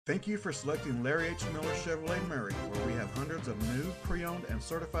Thank you for selecting Larry H. Miller Chevrolet Murray, where we have hundreds of new, pre-owned, and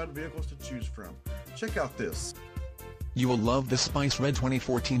certified vehicles to choose from. Check out this. You will love the Spice Red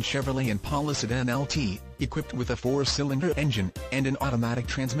 2014 Chevrolet Impala Sedan LT, equipped with a 4-cylinder engine and an automatic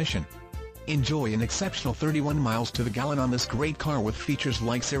transmission. Enjoy an exceptional 31 miles to the gallon on this great car with features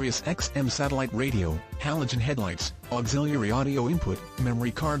like Sirius XM satellite radio, halogen headlights, auxiliary audio input,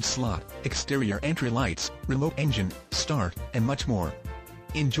 memory card slot, exterior entry lights, remote engine, start, and much more.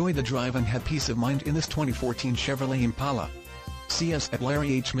 Enjoy the drive and have peace of mind in this 2014 Chevrolet Impala. See us at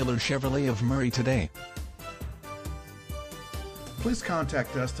Larry H. Miller Chevrolet of Murray today. Please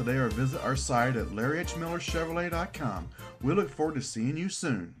contact us today or visit our site at larryhmillerchevrolet.com. We look forward to seeing you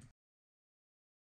soon.